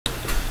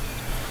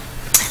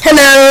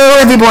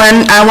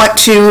everyone, I want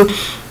to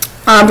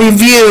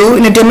review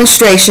in a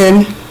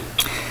demonstration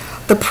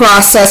the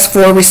process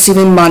for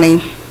receiving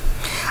money.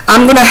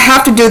 I'm going to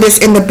have to do this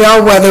in the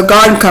Bellwether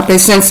Garden Company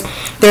since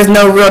there's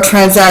no real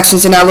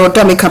transactions in our little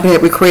dummy company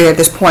that we created at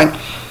this point,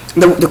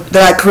 that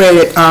I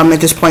created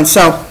at this point.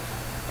 So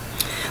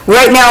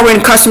right now we're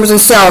in customers and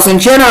sales, and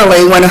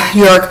generally when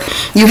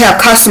you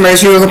have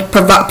customers, you're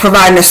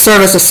providing a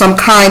service of some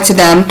kind to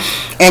them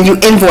and you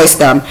invoice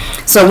them.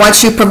 So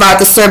once you provide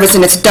the service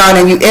and it's done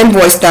and you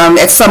invoice them,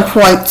 at some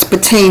point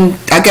between,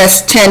 I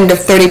guess, 10 to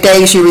 30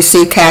 days you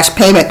receive cash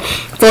payment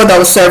for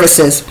those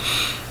services.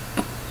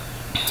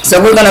 So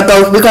we're going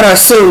to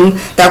assume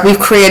that we've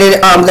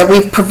created, that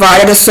we've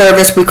provided a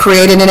service, we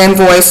created an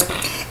invoice,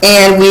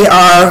 and we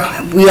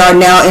are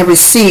now in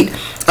receipt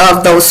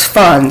of those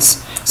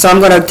funds. So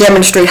I'm going to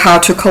demonstrate how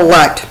to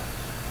collect.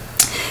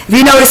 If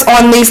you notice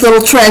on these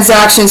little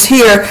transactions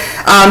here,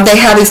 they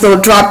have these little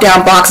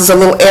drop-down boxes or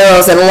little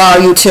arrows that allow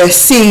you to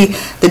see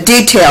the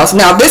details.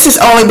 Now this is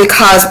only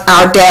because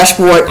our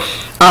dashboard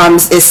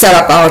is set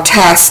up our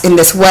tasks in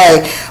this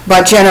way,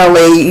 but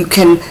generally you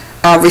can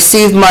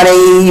receive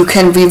money, you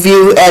can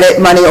review,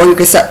 edit money, or you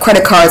can set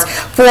credit cards.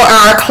 For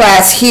our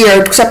class here,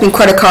 accepting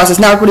credit cards is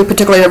not really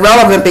particularly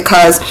relevant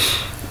because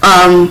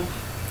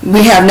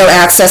we have no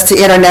access to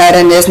internet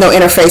and there's no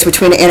interface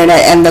between the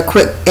internet and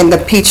the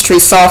Peachtree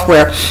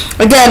software.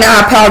 Again,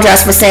 I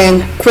apologize for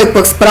saying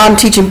QuickBooks, but I'm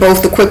teaching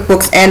both the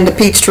QuickBooks and the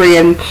Peachtree,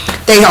 and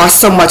they are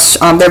so much,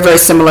 they're very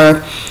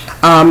similar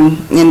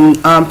in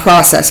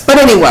process. But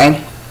anyway,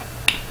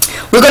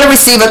 we're going to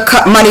receive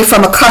money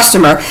from a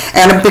customer,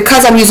 and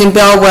because I'm using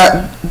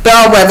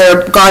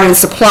Bellwether Garden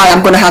Supply,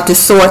 I'm going to have to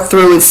sort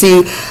through and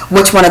see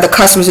which one of the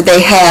customers that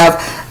they have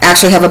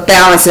actually have a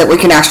balance that we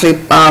can actually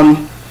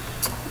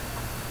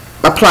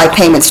apply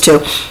payments to.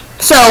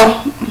 So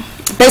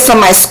based on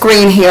my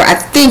screen here, I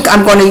think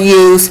I'm going to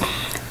use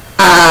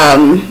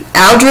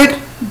Aldred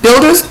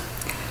Builders.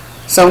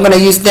 So I'm going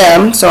to use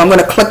them. So I'm going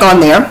to click on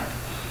there.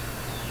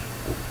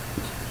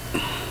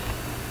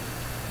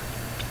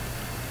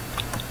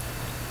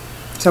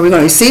 So we're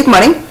going to receive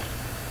money.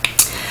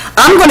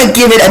 I'm going to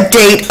give it a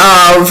date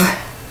of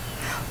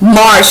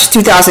March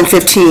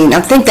 2015.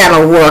 I think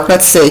that'll work.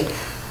 Let's see.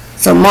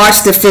 So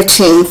March the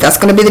 15th, that's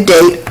going to be the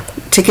date.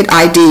 Ticket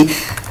ID.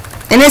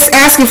 And it's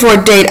asking for a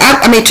date.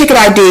 Ticket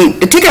ID.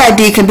 The ticket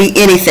ID can be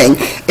anything.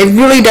 It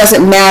really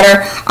doesn't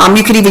matter.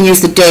 You could even use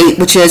the date,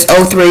 which is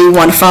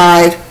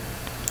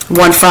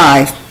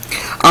 031515.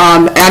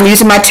 I'm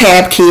using my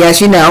tab key,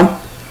 as you know.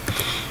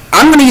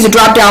 I'm going to use a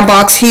drop-down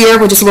box here,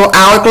 which is a little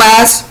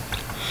hourglass.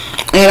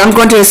 And I'm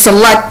going to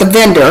select the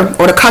vendor,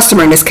 or the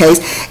customer in this case,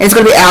 and it's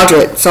going to be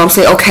Aldred. So I'm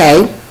saying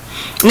OK.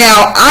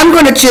 Now I'm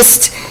going to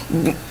just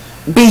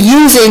be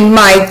using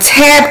my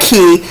tab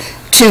key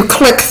to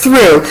click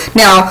through.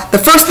 Now the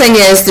first thing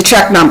is the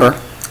check number.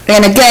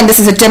 And again, this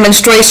is a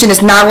demonstration.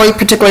 It's not really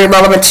particularly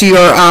relevant to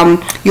your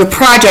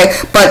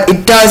project, but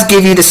it does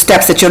give you the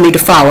steps that you'll need to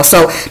follow.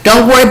 So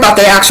don't worry about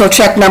the actual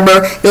check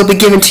number. It'll be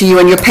given to you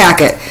in your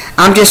packet.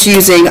 I'm just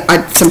using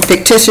some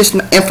fictitious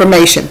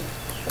information.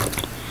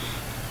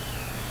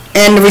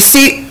 And the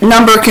receipt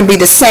number can be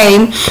the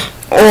same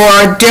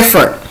or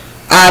different.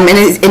 And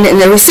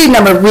the receipt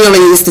number really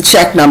is the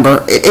check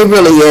number. It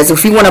really is.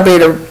 If you want to be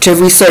able to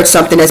research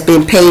something that's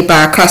being paid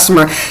by a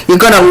customer, you're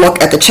going to look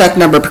at the check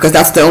number because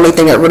that's the only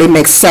thing that really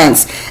makes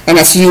sense and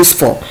that's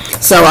useful.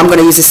 So I'm going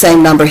to use the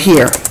same number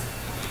here.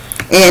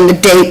 And the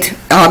date,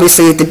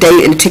 obviously the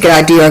date and the ticket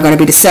ID are going to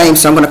be the same,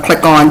 so I'm going to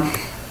click on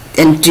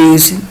and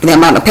use the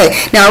amount to pay.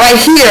 Now right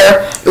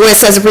here where it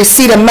says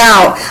receipt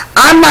amount,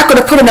 I'm not going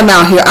to put an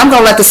amount here. I'm going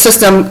to let the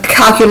system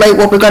calculate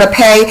what we're going to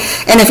pay.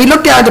 And if you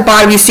look down at the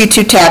bottom, you see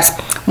two tabs.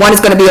 One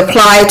is going to be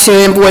applied to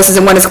invoices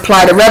and one is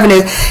applied to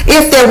revenue.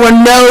 If there were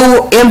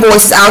no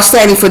invoices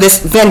outstanding for this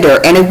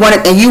vendor and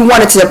you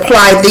wanted to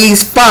apply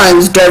these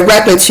funds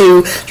directly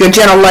to your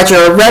general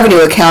ledger or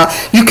revenue account,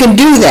 you can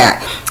do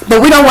that. But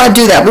we don't want to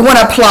do that. We want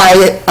to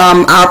apply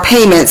our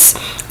payments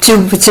to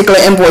particular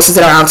invoices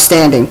that are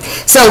outstanding.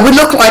 So it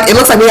looks like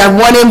we have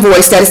one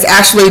invoice that is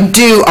actually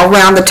due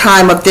around the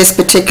time of this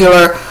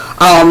particular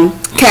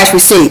cash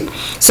receipt.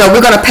 So we're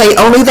going to pay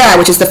only that,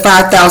 which is the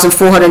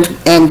 $5,426.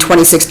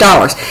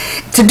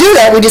 To do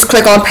that, we just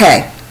click on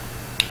pay.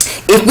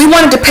 If we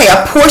wanted to pay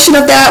a portion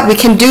of that, we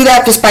can do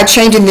that just by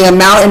changing the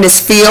amount in this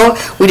field.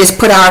 We just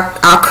put our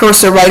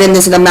cursor right in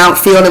this amount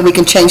field and we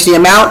can change the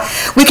amount.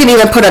 We can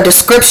even put a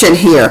description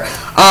here.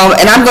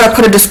 And I'm going to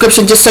put a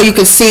description just so you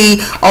can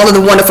see all of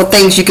the wonderful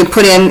things you can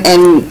put in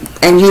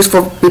and use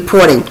for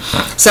reporting.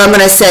 So I'm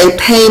going to say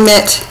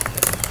payment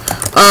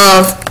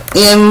of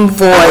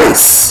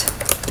invoice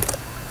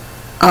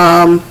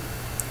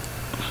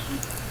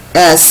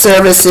as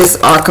services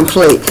are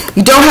complete.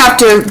 You don't have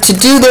to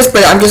do this,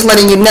 but I'm just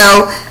letting you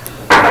know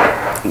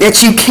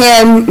that you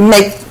can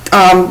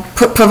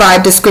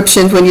provide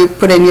descriptions when you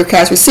put in your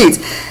cash receipts.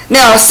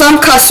 Now, some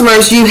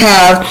customers you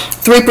have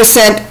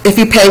 3% if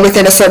you pay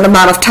within a certain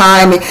amount of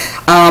time,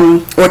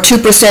 or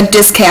 2%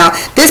 discount.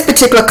 This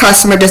particular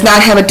customer does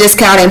not have a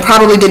discount and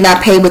probably did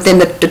not pay within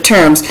the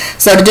terms,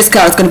 so the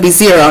discount is going to be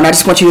 0, and I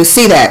just want you to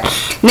see that.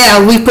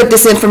 Now, we put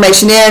this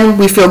information in,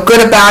 we feel good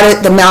about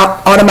it, the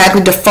amount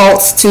automatically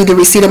defaults to the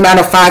receipt amount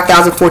of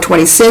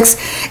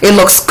 $5,426. It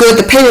looks good.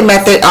 The payment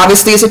method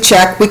obviously is a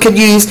check. We could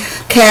use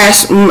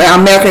cash,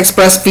 American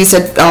Express,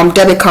 Visa,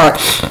 debit card,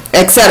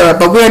 etc.,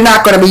 but we're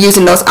not going to be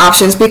using those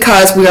options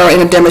because we are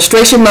in a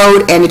demonstration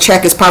mode, and the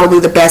check is probably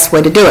the best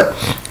way to do it.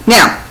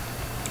 Now,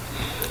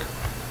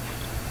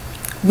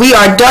 we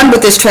are done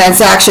with this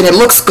transaction. It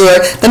looks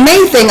good. The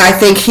main thing I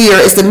think here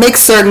is to make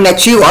certain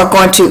that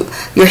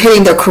you're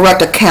hitting the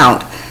correct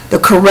account, the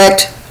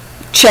correct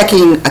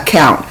checking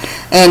account.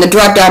 And the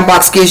drop-down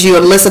box gives you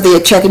a list of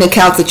the checking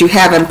accounts that you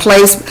have in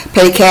place,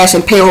 petty cash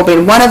and payroll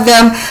being one of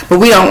them, but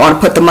we don't want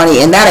to put the money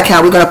in that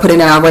account. We're going to put it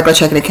in our regular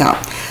checking account.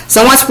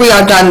 So once we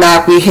are done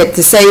that, we hit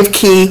the save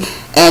key,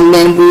 and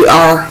then we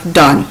are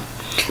done.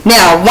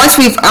 Now, once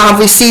we've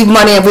received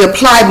money and we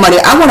applied money,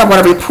 I want to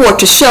run a report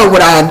to show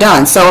what I have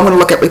done. So I'm going to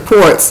look at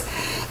reports,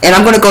 and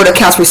I'm going to go to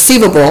accounts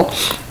receivable,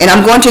 and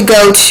I'm going to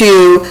go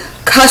to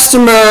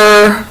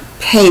customer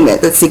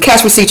payment. Let's see,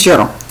 cash receipt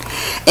journal.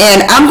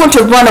 And I'm going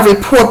to run a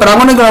report, but I'm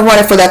only going to run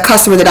it for that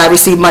customer that I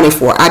received money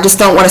for. I just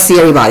don't want to see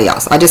everybody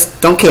else. I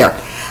just don't care.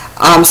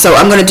 So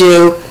I'm going to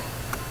do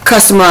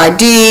customer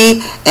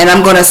ID, and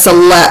I'm going to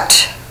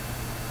select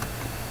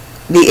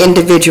the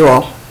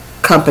individual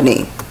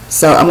company.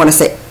 So I'm going to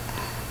say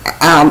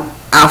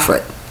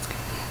Alfred.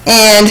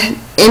 And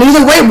in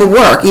either way it would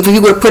work. If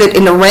you would put it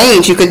in the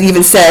range, you could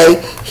even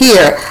say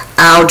here,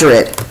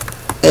 Aldred,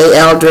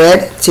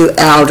 A-Aldred to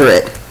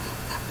Aldred.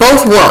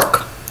 Both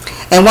work.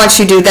 And once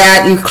you do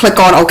that, you click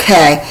on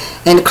OK,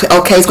 and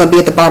OK is going to be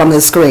at the bottom of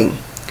the screen.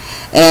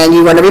 And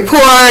you run a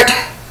report.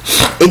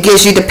 It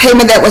gives you the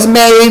payment that was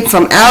made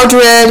from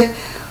Aldred,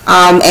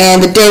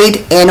 and the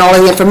date and all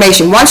of the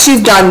information. Once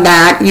you've done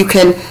that, you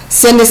can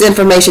send this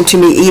information to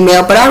me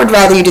email, but I would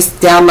rather you just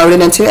download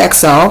it into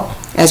Excel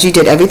as you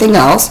did everything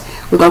else.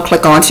 We're going to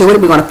click onto it.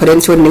 We're going to put it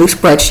into a new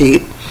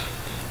spreadsheet,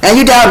 and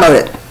you download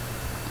it.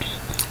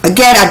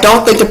 Again, I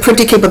don't think the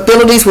printing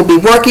capabilities will be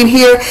working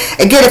here.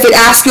 Again, if it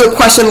asks you a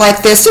question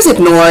like this, just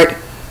ignore it.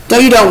 No,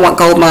 you don't want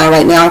Goldmine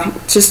right now.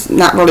 It's just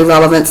not really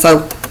relevant,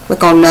 so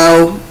click on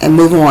no and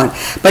move on.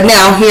 But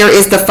now here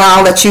is the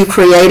file that you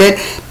created.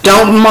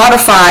 Don't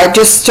modify it,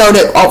 just show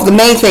that the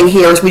main thing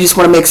here is we just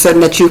want to make certain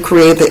that you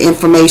create the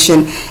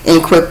information in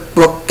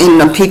QuickBooks,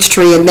 in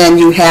Peachtree, and then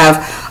you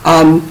have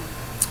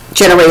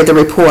generated the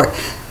report.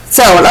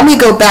 So let me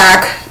go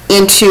back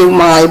into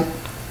my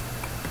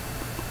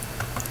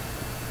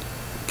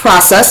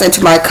process,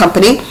 into my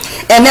company,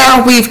 and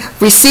now we've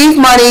received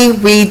money.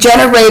 We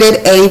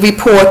generated a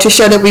report to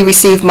show that we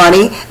received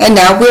money, and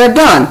now we're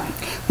done.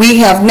 We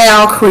have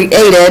now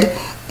created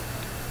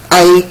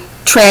a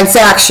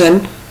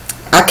transaction,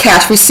 a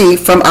cash receipt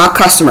from our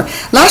customer.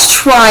 Let's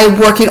try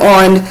working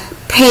on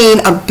paying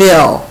a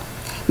bill.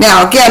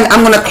 Now again,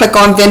 I'm going to click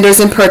on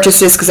vendors and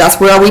purchases because that's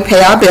where we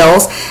pay our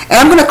bills, and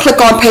I'm going to click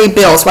on pay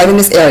bills right in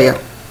this area.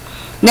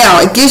 Now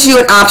it gives you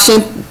an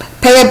option,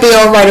 pay a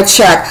bill, write a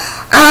check.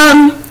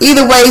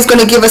 Either way is going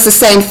to give us the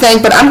same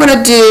thing, but I'm going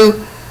to do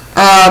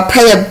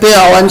pay a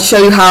bill and show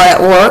you how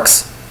that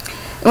works.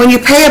 When you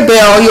pay a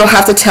bill, you'll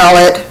have to tell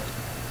it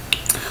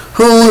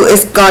who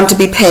is going to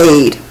be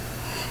paid.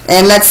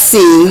 And let's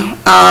see,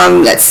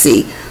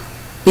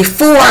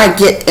 before I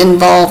get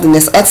involved in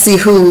this, let's see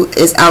who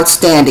is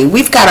outstanding.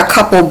 We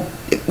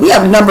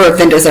have a number of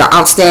vendors that are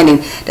outstanding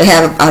that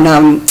have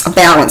a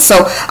balance.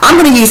 So I'm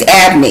going to use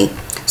Add Me.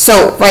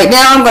 So right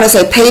now I'm going to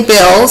say pay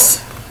bills,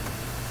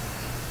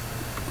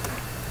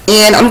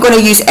 and I'm going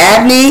to use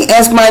Add Me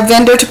as my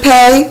vendor to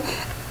pay.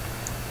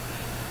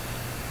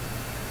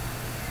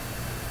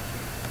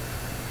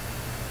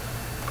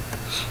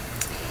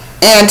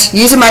 And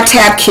using my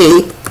tab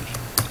key,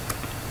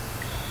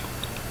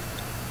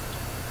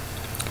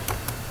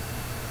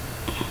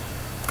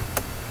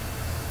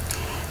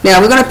 now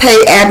we're going to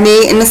pay Add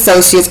Me and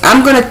Associates.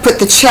 I'm going to put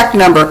the check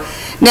number.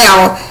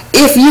 Now,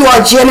 if you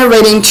are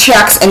generating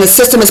checks and the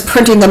system is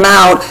printing them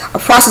out, our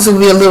process will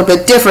be a little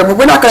bit different, but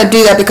we're not going to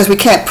do that because we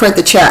can't print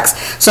the checks.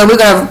 So we're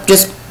going to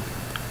just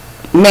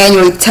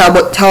manually tell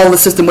the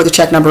system what the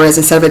check number is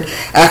instead of it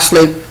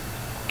actually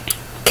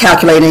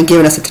calculating and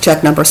giving us the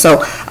check number.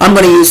 So I'm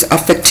going to use a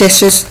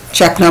fictitious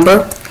check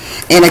number,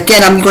 and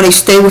again I'm going to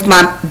stay with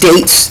my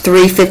dates,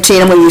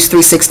 3/15. I'm going to use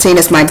 3/16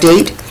 as my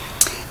date,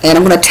 and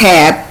I'm going to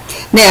tab.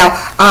 Now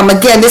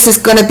again, this is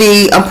going to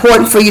be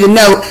important for you to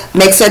note.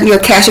 Make certain your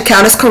cash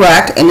account is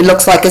correct, and it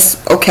looks like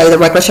it's okay, the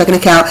regular checking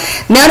account.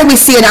 Now that we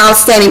see an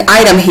outstanding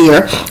item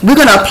here, we're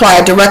going to apply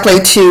it directly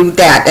to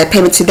that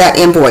payment to that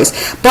invoice.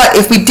 But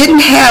if we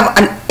didn't have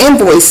an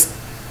invoice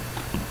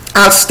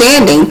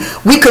outstanding,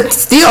 we could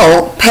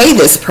still pay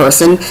this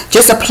person,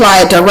 just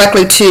apply it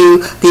directly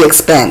to the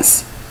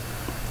expense.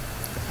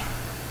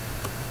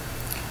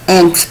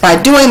 And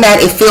by doing that,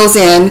 it fills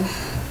in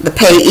the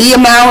payee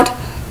amount,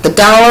 the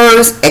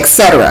dollars,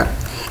 etc.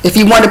 If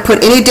you want to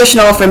put any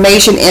additional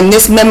information in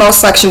this memo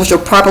section, which will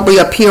probably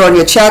appear on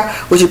your check,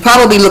 which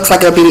probably looks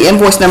like it'll be the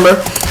invoice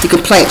number, you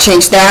can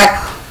change that,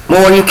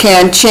 or you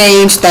can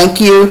change, thank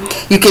you,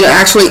 you can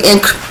actually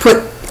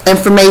put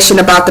information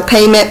about the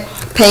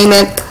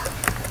payment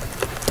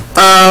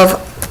of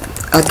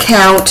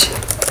account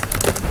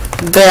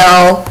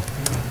Bell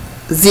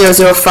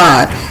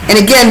 005. And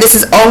again, this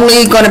is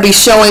only going to be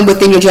showing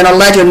within your general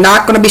ledger,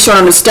 not going to be shown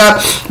on the stub.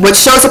 What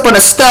shows up on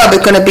the stub is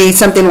going to be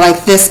something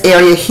like this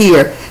area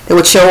here that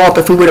would show up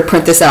if we were to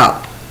print this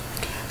out.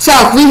 So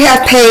we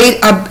have paid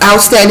an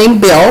outstanding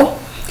bill,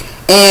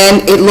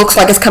 and it looks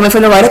like it's coming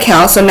from the right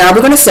account. So now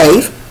we're going to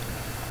save,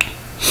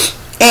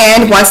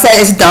 and once that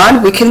is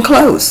done, we can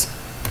close.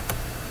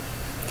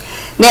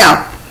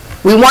 Now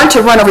we want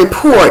to run a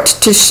report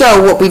to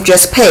show what we've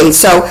just paid.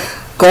 So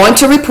going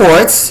to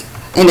reports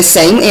in the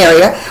same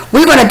area,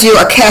 we're going to do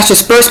a cash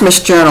disbursements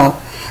journal,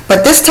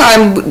 but this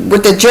time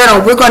with the journal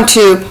we're going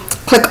to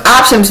click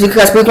options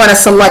because we're going to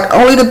select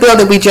only the bill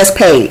that we just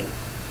paid.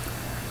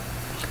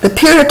 The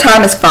period of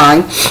time is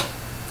fine.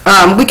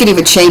 We can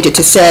even change it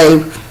to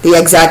say the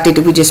exact date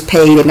that we just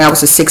paid, and that was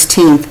the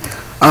 16th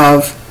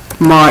of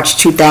March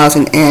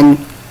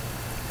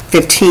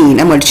 2015.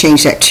 I'm going to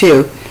change that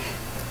too.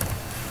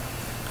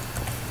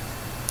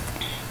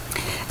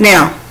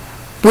 Now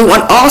we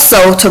want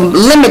also to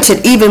limit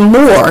it even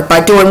more by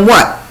doing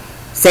what?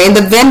 Saying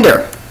the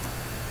vendor.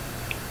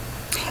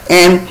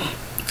 And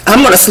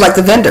I'm going to select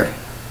the vendor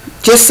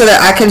just so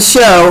that I can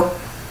show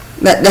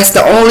that that's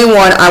the only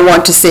one I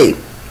want to see.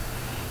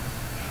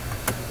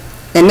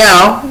 And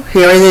now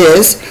here it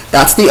is.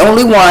 That's the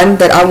only one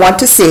that I want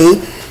to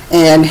see,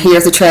 and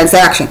here's the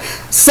transaction.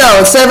 So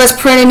instead of us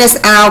printing this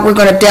out, we're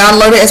going to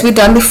download it as we've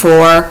done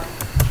before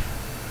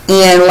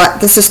and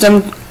let the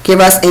system give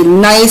us a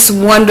nice,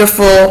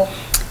 wonderful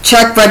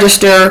check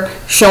register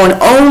showing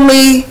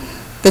only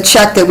the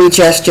check that we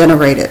just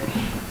generated.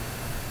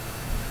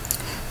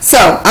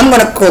 So I'm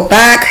going to go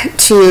back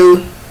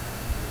to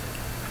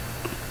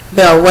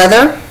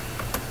Bellwether,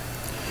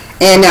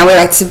 and now we're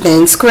at the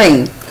main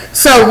screen.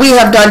 So we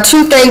have done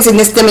two things in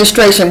this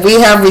demonstration.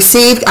 We have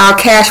received our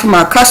cash from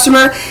our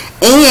customer,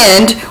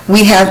 and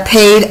we have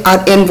paid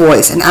an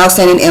invoice, an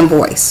outstanding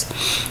invoice.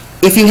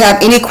 If you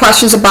have any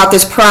questions about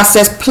this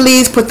process,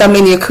 please put them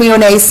in your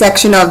Q&A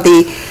section of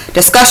the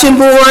discussion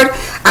board.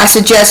 I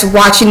suggest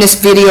watching this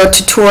video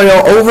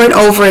tutorial over and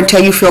over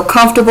until you feel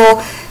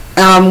comfortable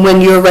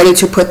when you're ready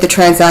to put the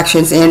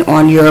transactions in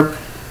on your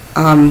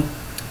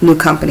new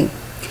company.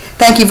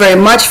 Thank you very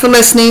much for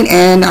listening,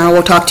 and I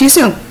will talk to you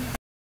soon.